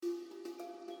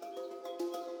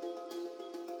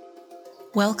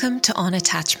Welcome to On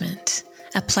Attachment,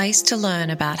 a place to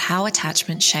learn about how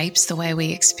attachment shapes the way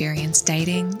we experience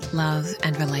dating, love,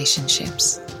 and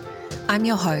relationships. I'm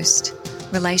your host,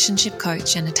 relationship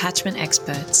coach and attachment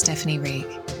expert Stephanie Reig,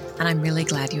 and I'm really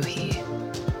glad you're here.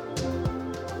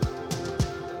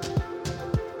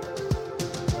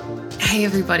 Hey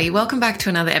everybody, welcome back to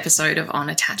another episode of On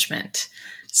Attachment.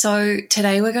 So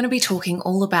today we're going to be talking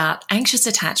all about anxious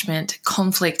attachment,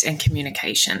 conflict, and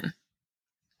communication.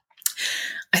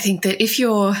 I think that if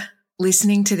you're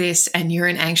listening to this and you're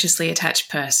an anxiously attached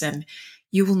person,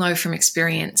 you will know from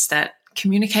experience that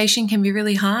communication can be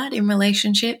really hard in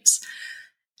relationships,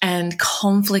 and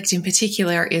conflict in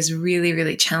particular is really,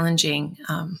 really challenging,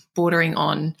 bordering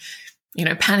on,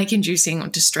 panic-inducing or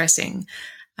distressing.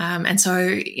 And so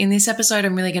in this episode,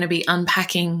 I'm really going to be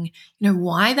unpacking,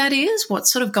 why that is,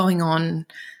 what's sort of going on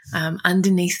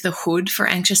underneath the hood for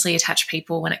anxiously attached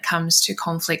people when it comes to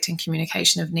conflict and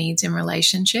communication of needs in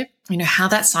relationship, how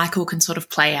that cycle can sort of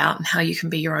play out and how you can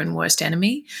be your own worst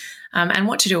enemy, and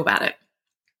what to do about it.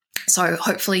 So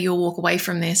hopefully you'll walk away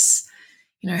from this,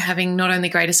 having not only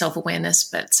greater self-awareness,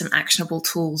 but some actionable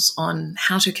tools on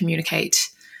how to communicate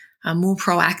more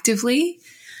proactively,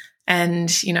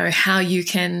 and, how you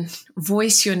can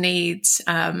voice your needs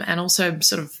and also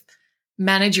sort of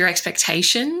manage your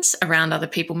expectations around other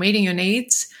people meeting your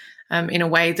needs in a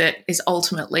way that is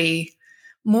ultimately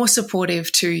more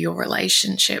supportive to your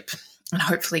relationship, and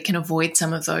hopefully can avoid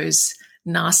some of those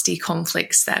nasty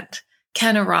conflicts that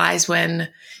can arise when,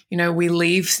 we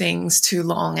leave things too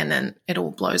long and then it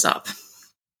all blows up.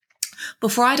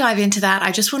 Before I dive into that,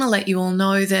 I just want to let you all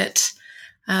know that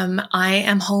I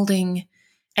am holding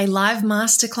a live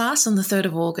masterclass on the 3rd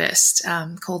of August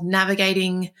called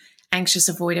Navigating Anxious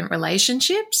Avoidant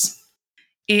Relationships.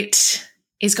 It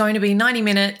is going to be 90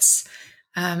 minutes.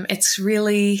 It's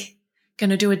really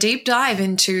going to do a deep dive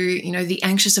into, the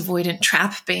anxious avoidant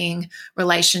trap being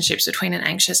relationships between an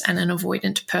anxious and an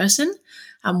avoidant person,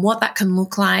 what that can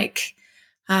look like,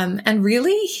 and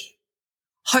really,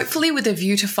 hopefully with a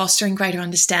view to fostering greater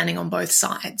understanding on both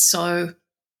sides. So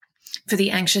for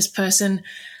the anxious person,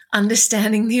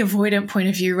 understanding the avoidant point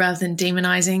of view rather than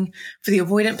demonizing. For the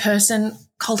avoidant person,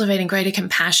 cultivating greater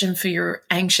compassion for your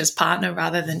anxious partner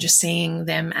rather than just seeing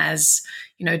them as,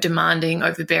 demanding,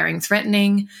 overbearing,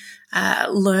 threatening.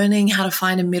 Learning how to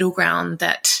find a middle ground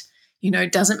that,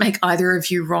 doesn't make either of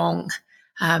you wrong,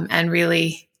 and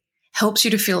really helps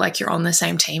you to feel like you're on the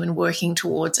same team and working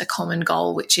towards a common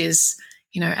goal, which is,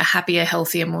 a happier,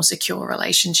 healthier, more secure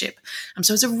relationship.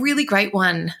 So it's a really great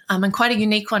one, and quite a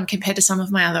unique one compared to some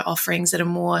of my other offerings that are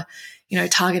more,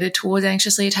 targeted towards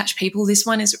anxiously attached people. This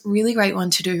one is a really great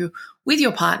one to do with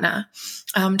your partner,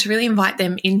 to really invite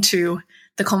them into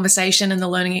the conversation and the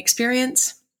learning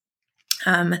experience.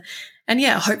 And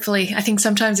yeah, hopefully, I think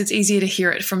sometimes it's easier to hear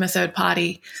it from a third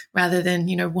party rather than,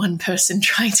 one person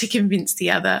trying to convince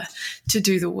the other to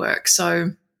do the work.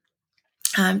 So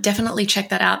definitely check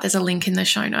that out. There's a link in the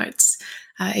show notes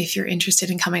if you're interested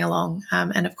in coming along.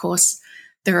 And of course,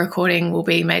 the recording will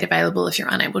be made available if you're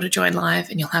unable to join live,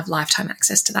 and you'll have lifetime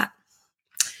access to that.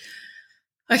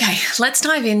 Okay, let's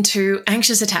dive into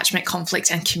anxious attachment,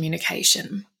 conflict, and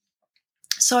communication.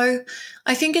 So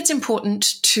I think it's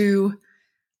important to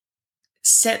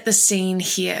set the scene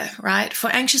here, right? For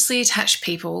anxiously attached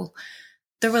people,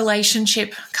 the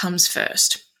relationship comes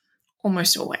first,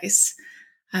 almost always.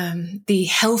 The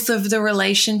health of the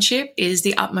relationship is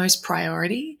the utmost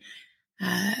priority.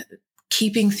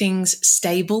 Keeping things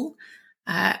stable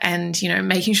and,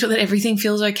 making sure that everything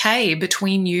feels okay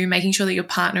between you, making sure that your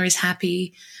partner is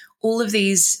happy. All of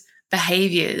these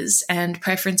behaviors and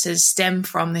preferences stem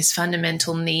from this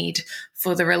fundamental need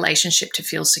for the relationship to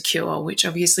feel secure, which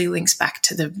obviously links back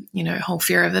to the, whole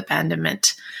fear of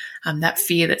abandonment. That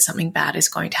fear that something bad is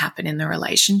going to happen in the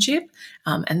relationship,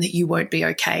 and that you won't be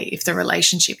okay if the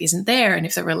relationship isn't there and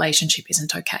if the relationship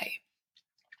isn't okay.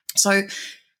 So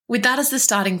with that as the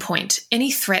starting point,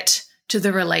 any threat to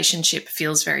the relationship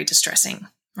feels very distressing,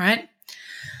 right?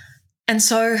 And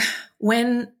so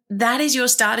when that is your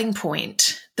starting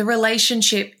point, the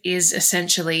relationship is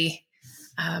essentially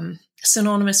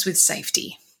synonymous with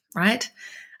safety, right?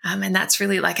 And that's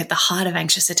really like at the heart of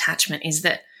anxious attachment, is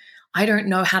that I don't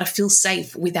know how to feel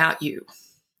safe without you.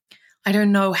 I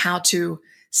don't know how to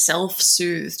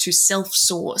self-soothe, to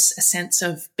self-source a sense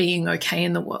of being okay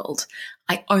in the world.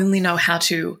 I only know how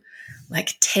to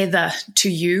tether to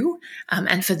you,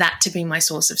 and for that to be my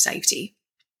source of safety.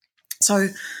 So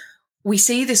we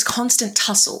see this constant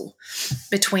tussle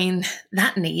between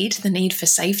that need, the need for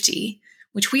safety,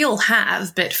 which we all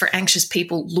have, but for anxious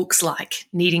people looks like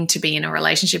needing to be in a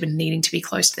relationship and needing to be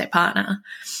close to their partner,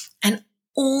 and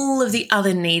all of the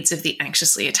other needs of the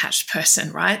anxiously attached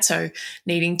person, right? So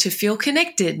needing to feel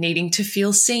connected, needing to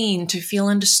feel seen, to feel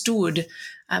understood,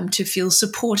 to feel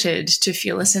supported, to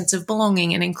feel a sense of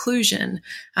belonging and inclusion,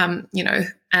 and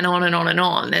on and on and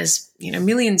on. There's,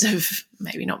 millions of,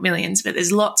 maybe not millions, but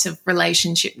there's lots of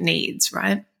relationship needs,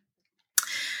 right?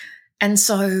 And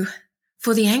so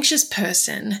for the anxious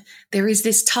person, there is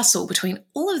this tussle between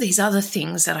all of these other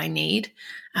things that I need,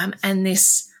 and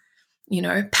this,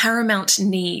 paramount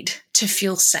need to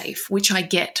feel safe, which I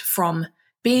get from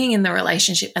being in the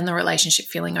relationship and the relationship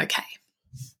feeling okay.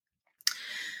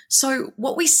 So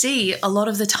what we see a lot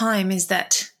of the time is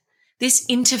that this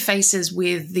interfaces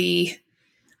with the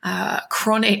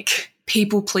chronic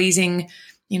people-pleasing,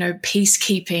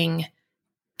 peacekeeping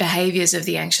behaviors of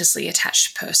the anxiously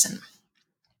attached person.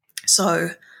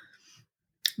 So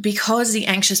because the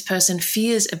anxious person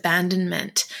fears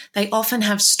abandonment, they often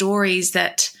have stories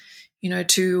that,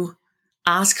 to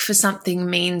ask for something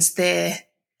means they're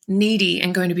needy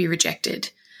and going to be rejected.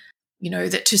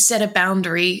 That to set a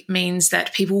boundary means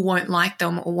that people won't like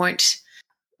them or won't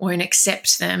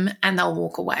accept them and they'll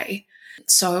walk away.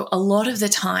 So a lot of the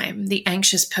time, the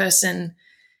anxious person,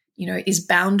 is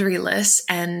boundaryless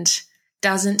and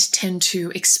doesn't tend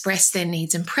to express their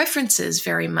needs and preferences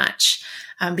very much,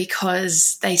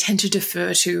 because they tend to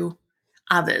defer to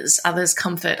others'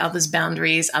 comfort, others'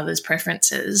 boundaries, others'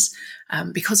 preferences,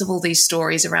 because of all these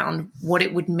stories around what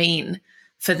it would mean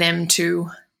for them to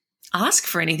ask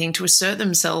for anything, to assert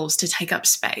themselves, to take up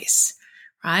space,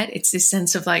 right? It's this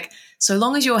sense of like, so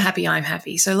long as you're happy, I'm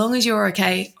happy. So long as you're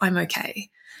okay, I'm okay.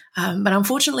 But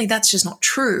unfortunately, that's just not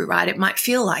true, right? It might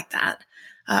feel like that,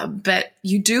 but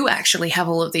you do actually have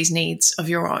all of these needs of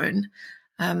your own.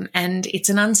 And it's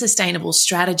an unsustainable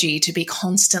strategy to be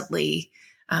constantly,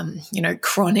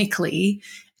 chronically,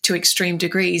 to extreme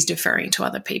degrees, deferring to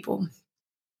other people.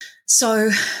 So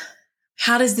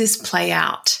how does this play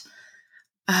out?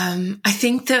 I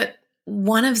think that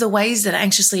one of the ways that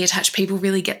anxiously attached people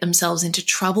really get themselves into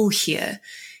trouble here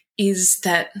is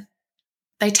that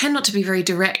they tend not to be very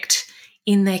direct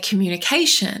in their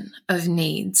communication of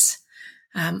needs,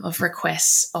 of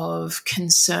requests, of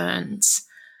concerns.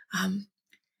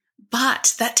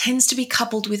 But that tends to be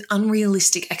coupled with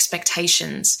unrealistic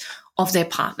expectations of their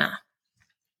partner,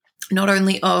 not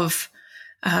only of,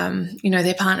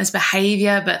 their partner's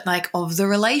behavior, but like of the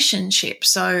relationship.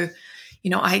 So,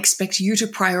 I expect you to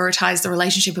prioritize the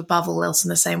relationship above all else in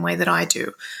the same way that I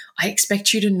do. I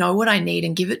expect you to know what I need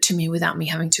and give it to me without me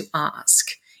having to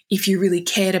ask. If you really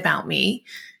cared about me,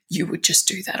 you would just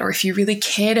do that. Or if you really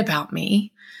cared about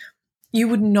me, you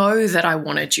would know that I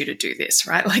wanted you to do this,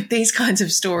 right? Like these kinds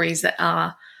of stories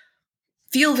that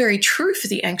feel very true for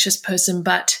the anxious person,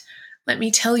 but let me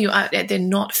tell you, they're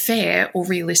not fair or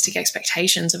realistic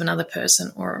expectations of another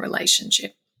person or a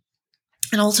relationship.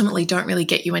 And ultimately don't really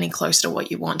get you any closer to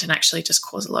what you want and actually just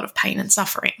cause a lot of pain and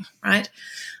suffering, right?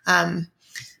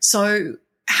 So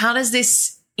how does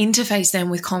this interface then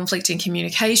with conflict in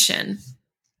communication?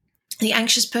 The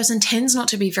anxious person tends not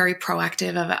to be very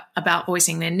proactive about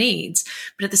voicing their needs,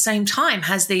 but at the same time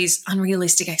has these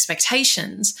unrealistic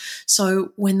expectations.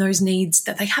 So when those needs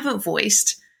that they haven't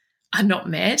voiced are not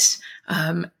met,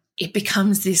 it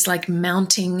becomes this like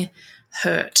mounting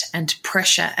hurt and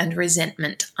pressure and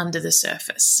resentment under the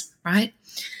surface, right?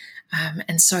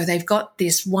 And so they've got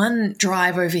this one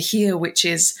drive over here, which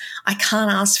is I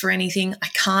can't ask for anything. I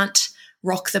can't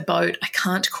rock the boat. I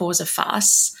can't cause a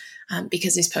fuss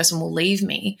because this person will leave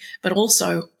me. But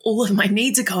also all of my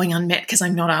needs are going unmet because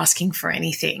I'm not asking for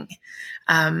anything.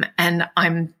 And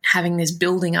I'm having this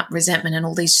building up resentment and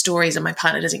all these stories that my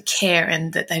partner doesn't care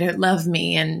and that they don't love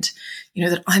me and,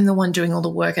 that I'm the one doing all the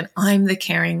work and I'm the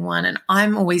caring one and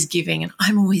I'm always giving and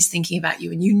I'm always thinking about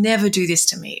you and you never do this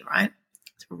to me, right?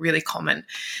 It's really common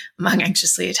among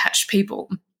anxiously attached people.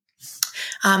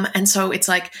 And so it's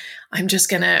like, I'm just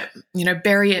going to,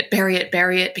 bury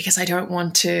it because I don't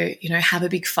want to, have a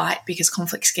big fight because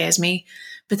conflict scares me.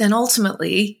 But then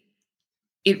ultimately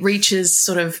it reaches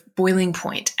sort of boiling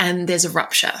point and there's a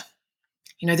rupture.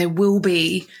 There will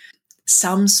be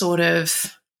some sort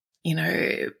of,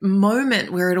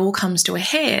 moment where it all comes to a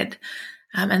head.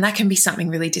 And that can be something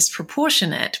really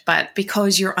disproportionate, but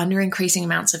because you're under increasing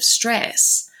amounts of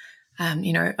stress,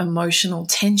 emotional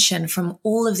tension from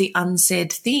all of the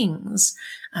unsaid things,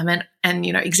 and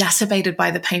exacerbated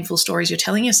by the painful stories you're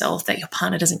telling yourself that your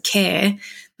partner doesn't care,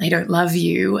 they don't love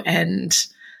you, and,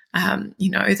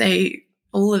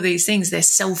 all of these things, they're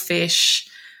selfish,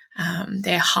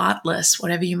 they're heartless,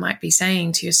 whatever you might be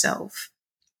saying to yourself.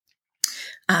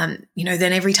 Then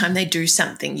every time they do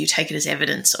something, you take it as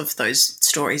evidence of those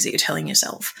stories that you're telling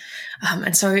yourself.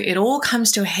 And so it all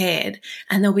comes to a head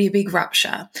and there'll be a big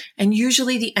rupture. And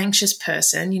usually the anxious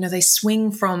person, they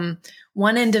swing from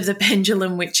one end of the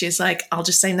pendulum, which is like, I'll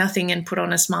just say nothing and put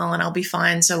on a smile and I'll be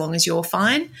fine so long as you're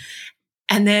fine.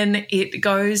 And then it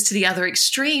goes to the other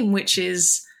extreme, which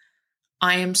is,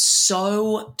 I am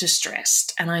so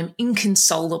distressed and I'm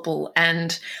inconsolable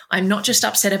and I'm not just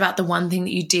upset about the one thing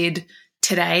that you did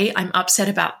today. I'm upset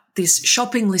about this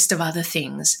shopping list of other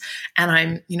things and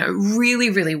I'm, really,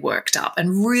 really worked up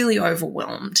and really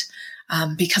overwhelmed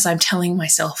because I'm telling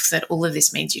myself that all of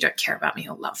this means you don't care about me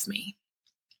or love me.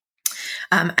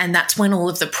 And that's when all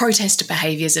of the protest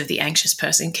behaviors of the anxious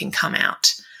person can come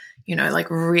out,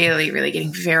 like really, really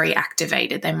getting very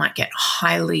activated. They might get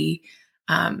highly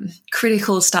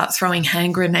critical, start throwing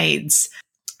hand grenades,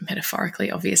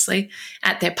 metaphorically, obviously,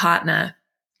 at their partner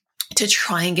to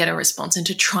try and get a response and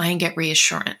to try and get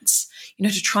reassurance,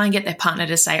 to try and get their partner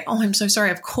to say, oh, I'm so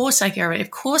sorry. Of course I care.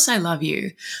 Of course I love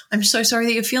you. I'm so sorry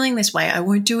that you're feeling this way. I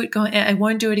won't do it. I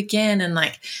won't do it again. And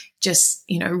just,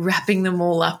 wrapping them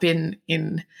all up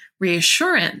in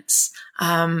reassurance.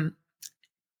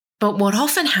 But what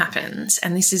often happens,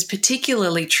 and this is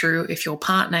particularly true if your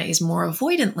partner is more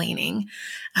avoidant leaning,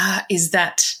 is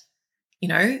that,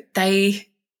 they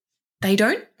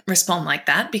don't respond like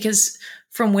that because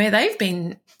from where they've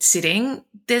been sitting,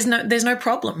 there's no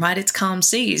problem, right? It's calm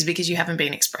seas because you haven't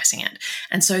been expressing it.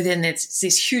 And so then there's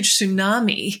this huge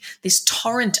tsunami, this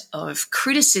torrent of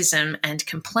criticism and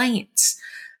complaints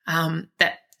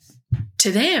that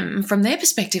to them, from their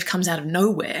perspective, comes out of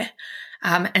nowhere.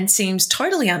 And seems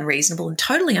totally unreasonable and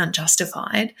totally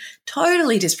unjustified,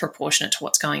 totally disproportionate to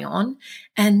what's going on.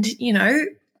 And,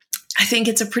 I think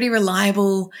it's a pretty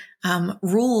reliable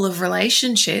rule of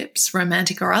relationships,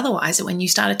 romantic or otherwise, that when you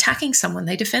start attacking someone,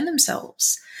 they defend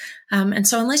themselves. And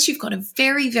so unless you've got a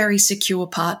very, very secure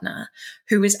partner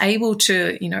who is able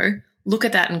to, look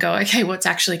at that and go, okay, what's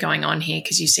actually going on here?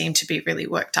 Because you seem to be really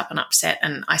worked up and upset.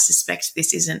 And I suspect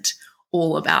this isn't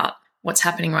all about what's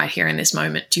happening right here in this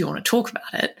moment. Do you want to talk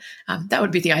about it? That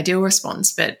would be the ideal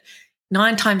response. But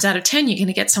 9 times out of 10, you're going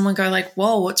to get someone go like,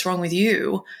 whoa, what's wrong with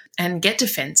you? And get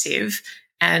defensive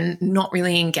and not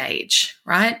really engage,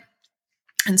 right?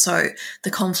 And so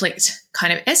the conflict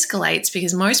kind of escalates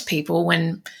because most people,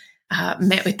 when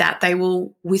met with that, they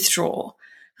will withdraw.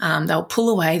 They'll pull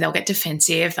away, they'll get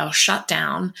defensive, they'll shut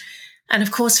down. And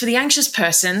of course, for the anxious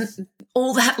person,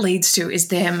 all that leads to is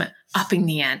them upping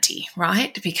the ante,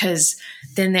 right? Because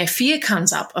then their fear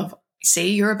comes up of,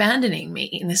 see, you're abandoning me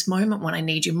in this moment when I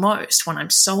need you most, when I'm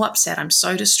so upset, I'm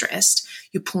so distressed,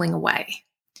 you're pulling away.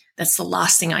 That's the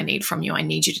last thing I need from you. I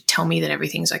need you to tell me that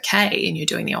everything's okay, and you're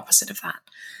doing the opposite of that.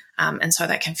 And so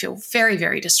that can feel very,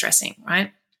 very distressing,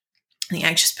 right? And the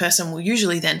anxious person will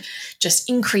usually then just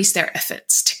increase their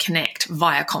efforts to connect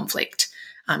via conflict.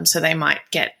 So they might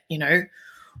get,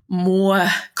 more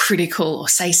critical or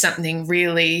say something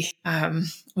really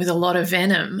with a lot of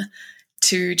venom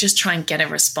to just try and get a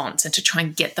response and to try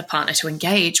and get the partner to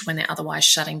engage when they're otherwise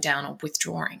shutting down or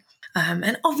withdrawing.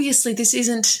 And obviously this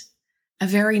isn't a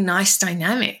very nice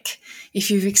dynamic.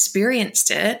 If you've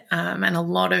experienced it, and a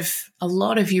lot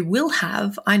of you will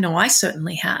have, I know I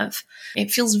certainly have,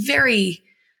 it feels very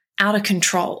out of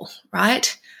control,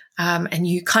 right? And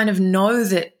you kind of know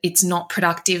that it's not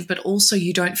productive, but also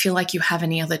you don't feel like you have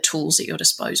any other tools at your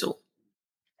disposal.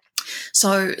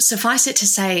 So suffice it to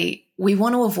say, we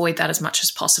want to avoid that as much as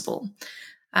possible.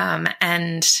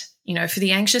 And, for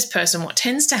the anxious person, what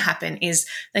tends to happen is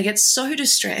they get so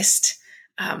distressed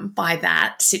by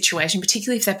that situation,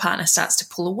 particularly if their partner starts to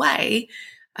pull away,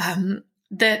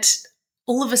 that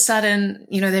all of a sudden,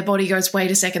 their body goes,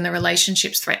 wait a second, the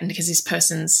relationship's threatened because this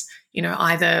person's,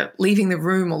 either leaving the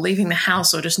room or leaving the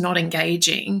house or just not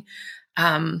engaging.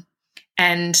 And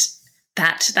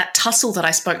that tussle that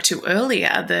I spoke to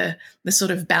earlier, the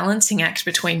sort of balancing act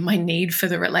between my need for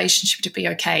the relationship to be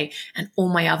okay and all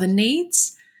my other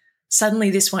needs, suddenly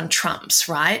this one trumps,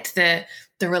 right? The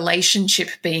relationship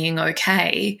being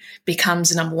okay becomes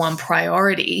the number one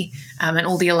priority, and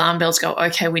all the alarm bells go,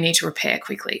 okay, we need to repair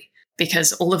quickly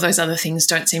because all of those other things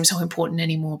don't seem so important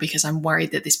anymore because I'm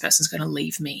worried that this person's going to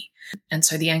leave me. And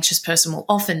so the anxious person will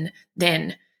often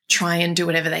then try and do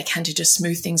whatever they can to just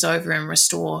smooth things over and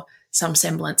restore some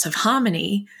semblance of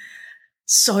harmony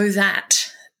so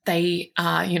that they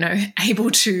are,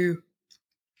 able to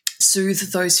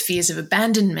soothe those fears of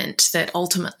abandonment that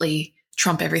ultimately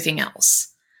trump everything else.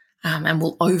 And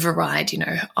will override,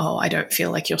 I don't feel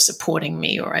like you're supporting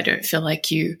me, or I don't feel like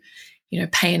you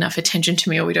pay enough attention to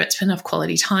me, or we don't spend enough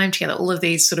quality time together. All of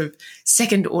these sort of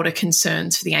second order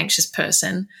concerns for the anxious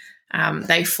person,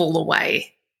 they fall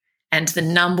away. And the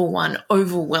number one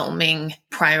overwhelming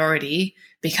priority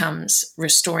becomes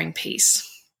restoring peace.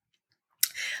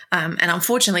 And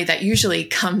unfortunately, that usually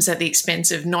comes at the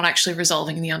expense of not actually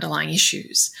resolving the underlying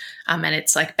issues. And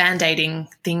it's like band-aiding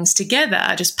things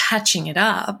together, just patching it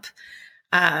up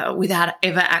without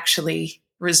ever actually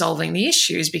resolving the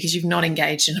issues because you've not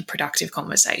engaged in a productive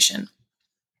conversation.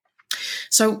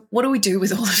 So what do we do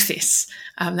with all of this?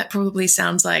 That probably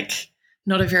sounds like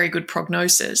not a very good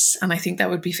prognosis. And I think that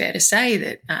would be fair to say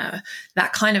that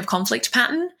that kind of conflict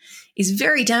pattern is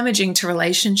very damaging to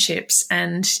relationships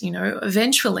and,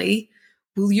 eventually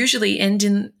will usually end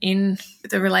in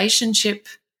the relationship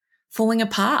falling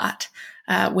apart.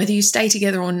 Whether you stay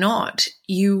together or not,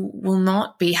 you will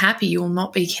not be happy, you will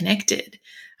not be connected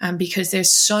because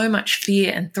there's so much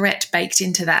fear and threat baked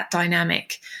into that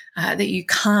dynamic that you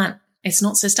can't, it's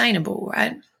not sustainable,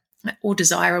 right? Or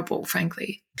desirable,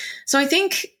 frankly. So I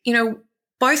think,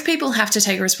 both people have to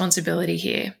take responsibility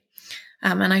here.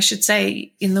 And I should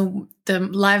say in the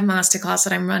live masterclass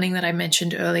that I'm running that I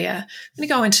mentioned earlier, I'm going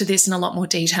to go into this in a lot more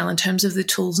detail in terms of the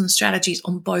tools and strategies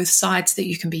on both sides that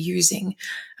you can be using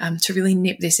to really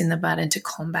nip this in the bud and to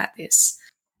combat this.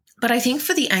 But I think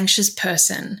for the anxious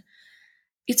person,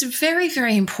 it's very,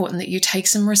 very important that you take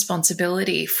some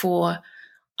responsibility for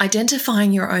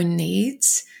identifying your own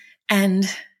needs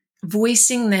and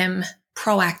voicing them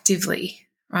proactively,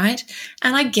 right?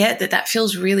 And I get that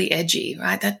feels really edgy,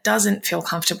 right? That doesn't feel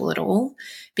comfortable at all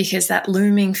because that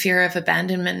looming fear of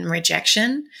abandonment and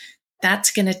rejection,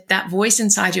 that voice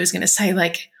inside you is going to say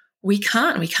like, we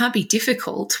can't be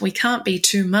difficult. We can't be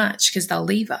too much because they'll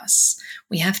leave us.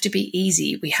 We have to be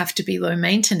easy. We have to be low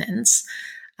maintenance.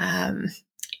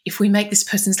 If we make this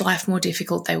person's life more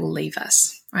difficult, they will leave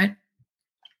us, right?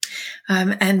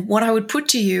 And what I would put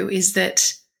to you is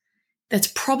that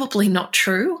that's probably not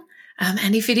true.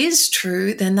 And if it is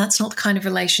true, then that's not the kind of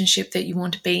relationship that you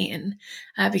want to be in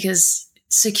because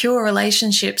secure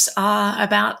relationships are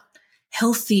about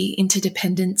healthy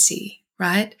interdependency,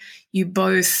 right? You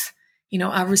both,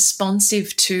 are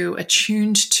responsive to,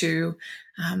 attuned to,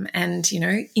 and,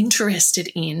 interested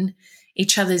in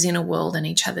each other's inner world and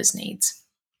each other's needs.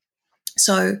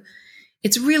 So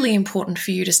it's really important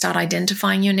for you to start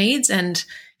identifying your needs. And,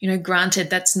 granted,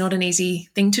 that's not an easy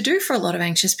thing to do for a lot of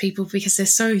anxious people because they're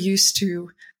so used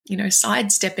to,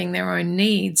 sidestepping their own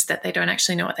needs that they don't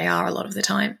actually know what they are a lot of the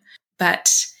time.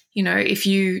 But, if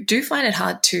you do find it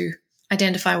hard to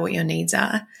identify what your needs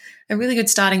are, a really good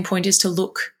starting point is to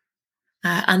look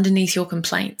underneath your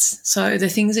complaints. So the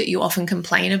things that you often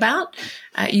complain about,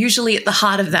 usually at the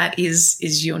heart of that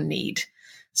is your need.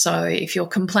 So if you're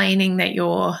complaining that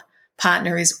your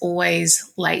partner is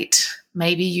always late,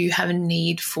 maybe you have a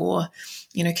need for,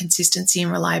 consistency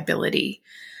and reliability.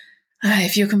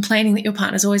 If you're complaining that your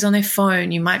partner's always on their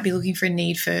phone, you might be looking for a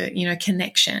need for,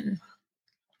 connection,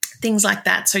 things like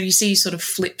that. So you see, you sort of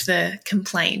flip the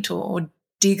complaint or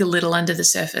dig a little under the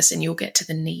surface and you'll get to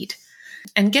the need.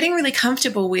 And getting really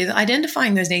comfortable with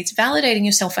identifying those needs, validating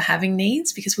yourself for having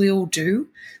needs, because we all do,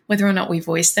 whether or not we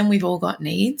voice them, we've all got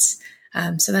needs.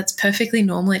 So that's perfectly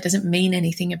normal. It doesn't mean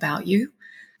anything about you.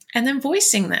 And then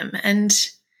voicing them and,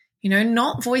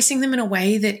 not voicing them in a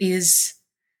way that is,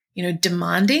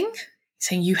 demanding,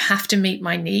 saying you have to meet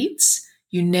my needs.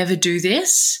 You never do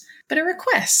this, but a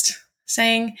request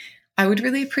saying, I would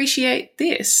really appreciate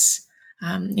this.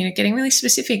 Getting really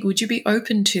specific. Would you be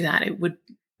open to that? It would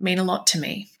mean a lot to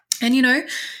me. And,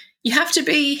 you have to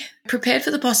be prepared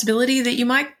for the possibility that you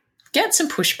might get some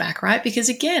pushback, right? Because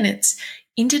again,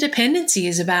 interdependency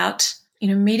is about,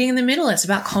 meeting in the middle. It's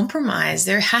about compromise.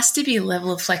 There has to be a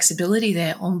level of flexibility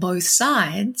there on both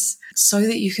sides so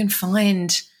that you can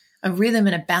find a rhythm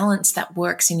and a balance that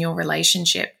works in your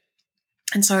relationship.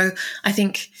 And so I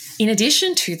think in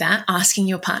addition to that, asking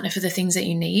your partner for the things that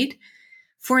you need,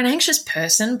 for an anxious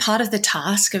person, part of the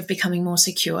task of becoming more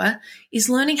secure is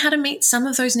learning how to meet some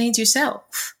of those needs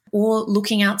yourself or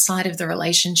looking outside of the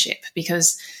relationship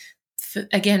because for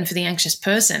the anxious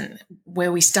person,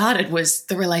 where we started was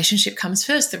the relationship comes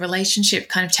first. The relationship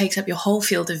kind of takes up your whole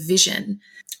field of vision.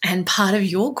 And part of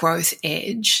your growth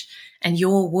edge and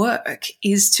your work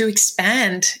is to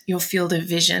expand your field of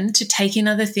vision, to take in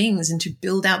other things and to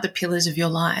build out the pillars of your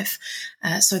life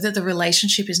so that the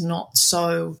relationship is not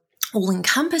so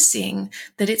all-encompassing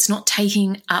that it's not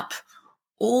taking up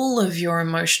all of your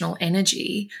emotional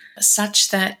energy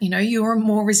such that, you're a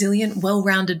more resilient,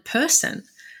 well-rounded person.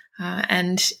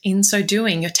 And in so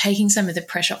doing, you're taking some of the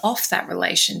pressure off that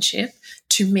relationship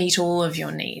to meet all of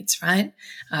your needs, right?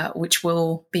 Which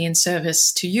will be in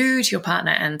service to you, to your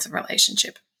partner, and the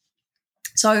relationship.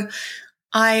 So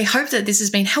I hope that this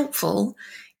has been helpful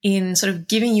in sort of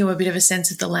giving you a bit of a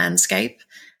sense of the landscape,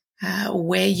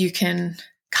 where you can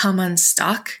come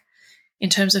unstuck in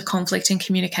terms of conflict and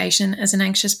communication as an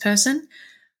anxious person,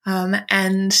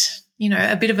 and,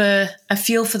 a bit of a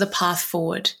feel for the path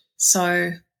forward.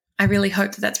 So I really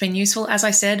hope that that's been useful. As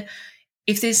I said,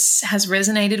 if this has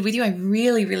resonated with you, I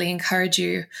really, really encourage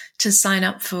you to sign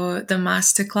up for the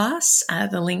masterclass.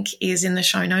 The link is in the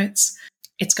show notes.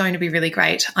 It's going to be really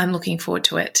great. I'm looking forward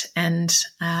to it, and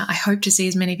I hope to see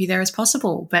as many of you there as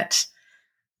possible. But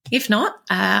if not,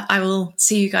 I will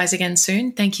see you guys again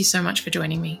soon. Thank you so much for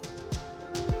joining me.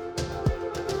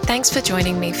 Thanks for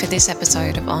joining me for this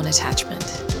episode of On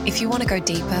Attachment. If you want to go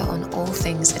deeper on all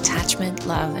things attachment,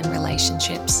 love, and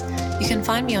relationships, you can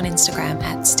find me on Instagram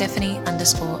at Stephanie__Rigg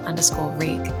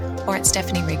or at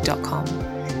stephanierig.com.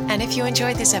 And if you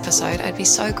enjoyed this episode, I'd be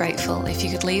so grateful if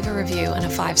you could leave a review and a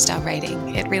 5-star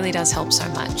rating. It really does help so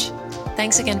much.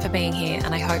 Thanks again for being here,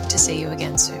 and I hope to see you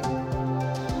again soon.